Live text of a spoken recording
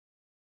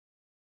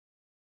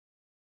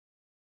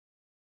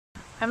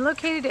I'm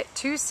located at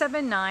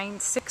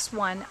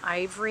 27961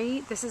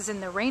 Ivory. This is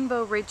in the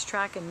Rainbow Ridge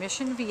Track in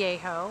Mission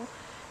Viejo.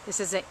 This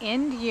is an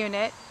end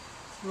unit,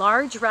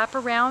 large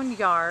wraparound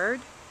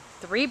yard,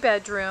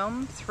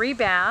 3-bedroom,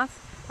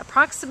 3-bath,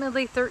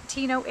 approximately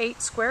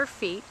 1,308 square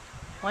feet,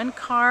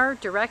 1-car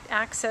direct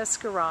access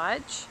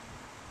garage.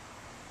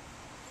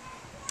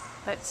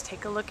 Let's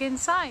take a look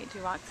inside.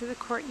 You walk through the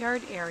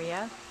courtyard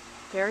area.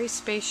 Very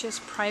spacious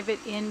private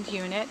end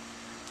unit,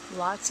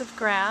 lots of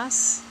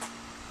grass.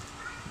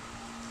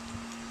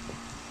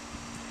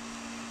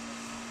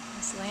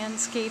 This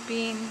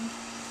landscaping,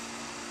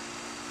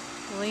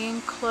 fully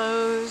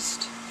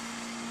enclosed,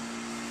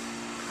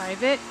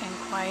 private and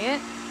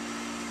quiet.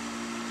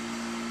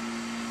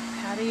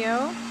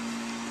 Patio,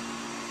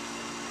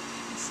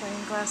 a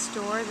sliding glass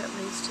door that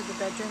leads to the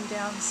bedroom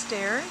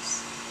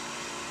downstairs.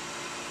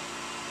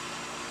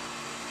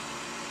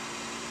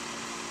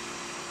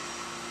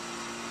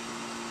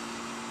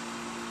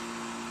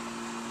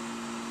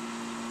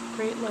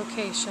 Great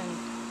location.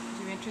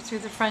 As you enter through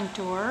the front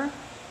door,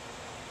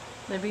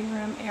 living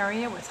room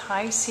area with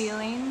high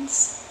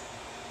ceilings.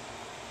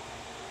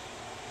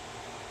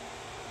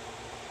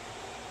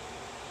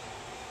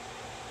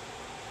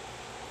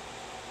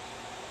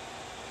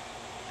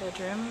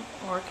 Bedroom,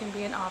 or it can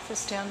be an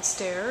office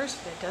downstairs,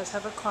 but it does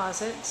have a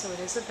closet, so it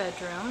is a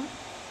bedroom.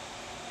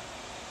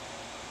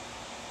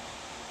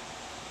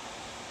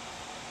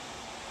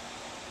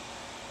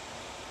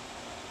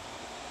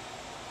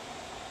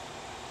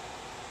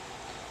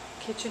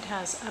 Kitchen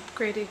has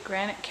upgraded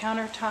granite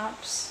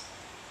countertops,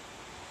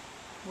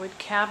 wood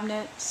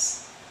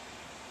cabinets,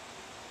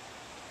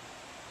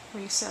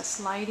 recessed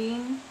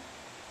lighting,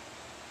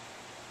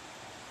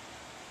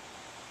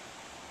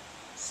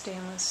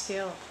 stainless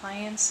steel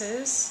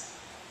appliances,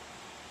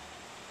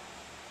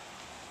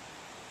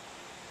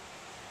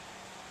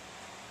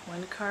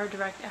 1-car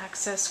direct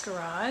access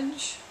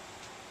garage.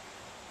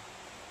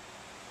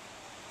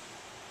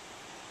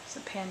 It's a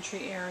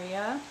pantry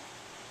area.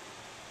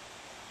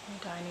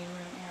 Dining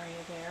room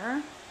area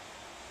there.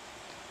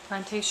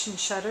 Plantation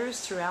shutters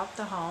throughout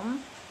the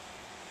home.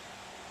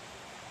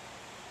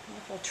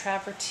 Beautiful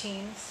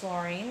travertine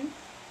flooring.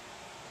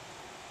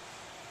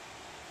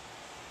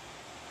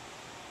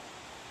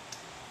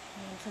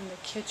 And from the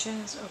kitchen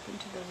is open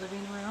to the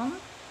living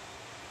room.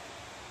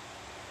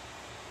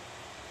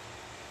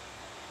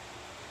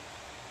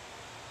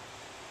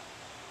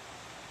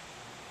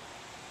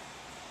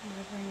 The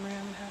living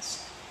room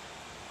has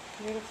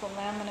beautiful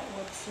laminate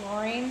wood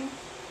flooring.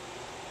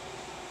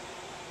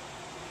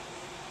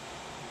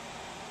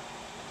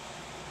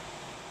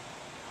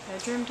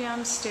 Bedroom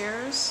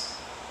downstairs,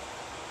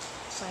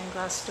 sliding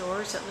glass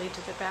doors that lead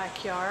to the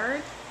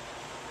backyard.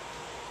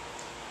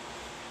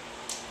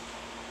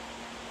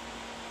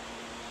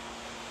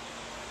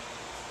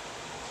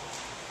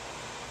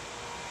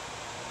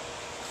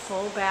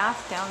 Full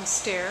bath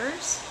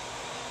downstairs.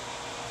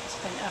 It's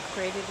been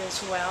upgraded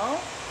as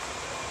well.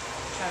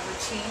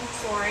 Travertine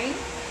flooring.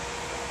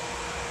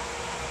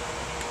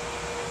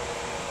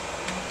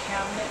 And a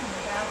cabinet in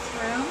the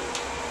bathroom.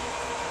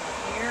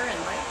 Mirror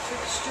and light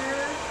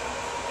fixture.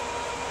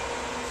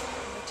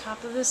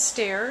 Top of the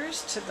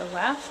stairs to the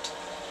left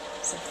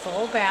is a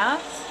full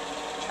bath,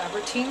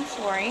 travertine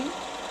flooring,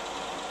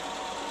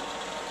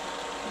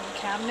 and a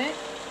cabinet,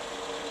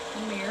 a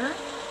mirror.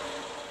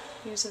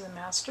 Here's the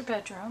master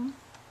bedroom,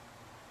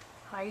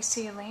 high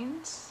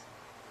ceilings,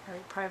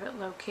 very private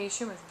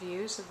location with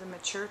views of the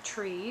mature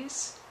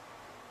trees.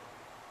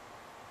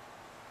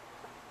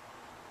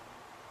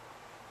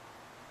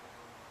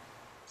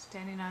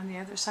 Standing on the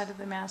other side of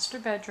the master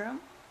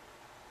bedroom.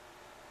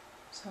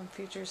 This home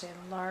features a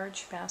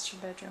large master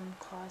bedroom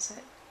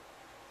closet.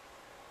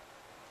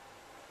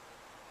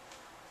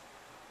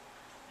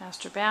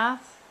 Master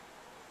bath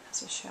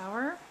has a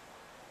shower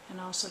and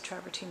also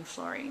travertine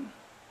flooring.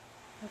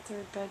 The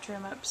 3rd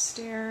bedroom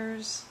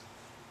upstairs.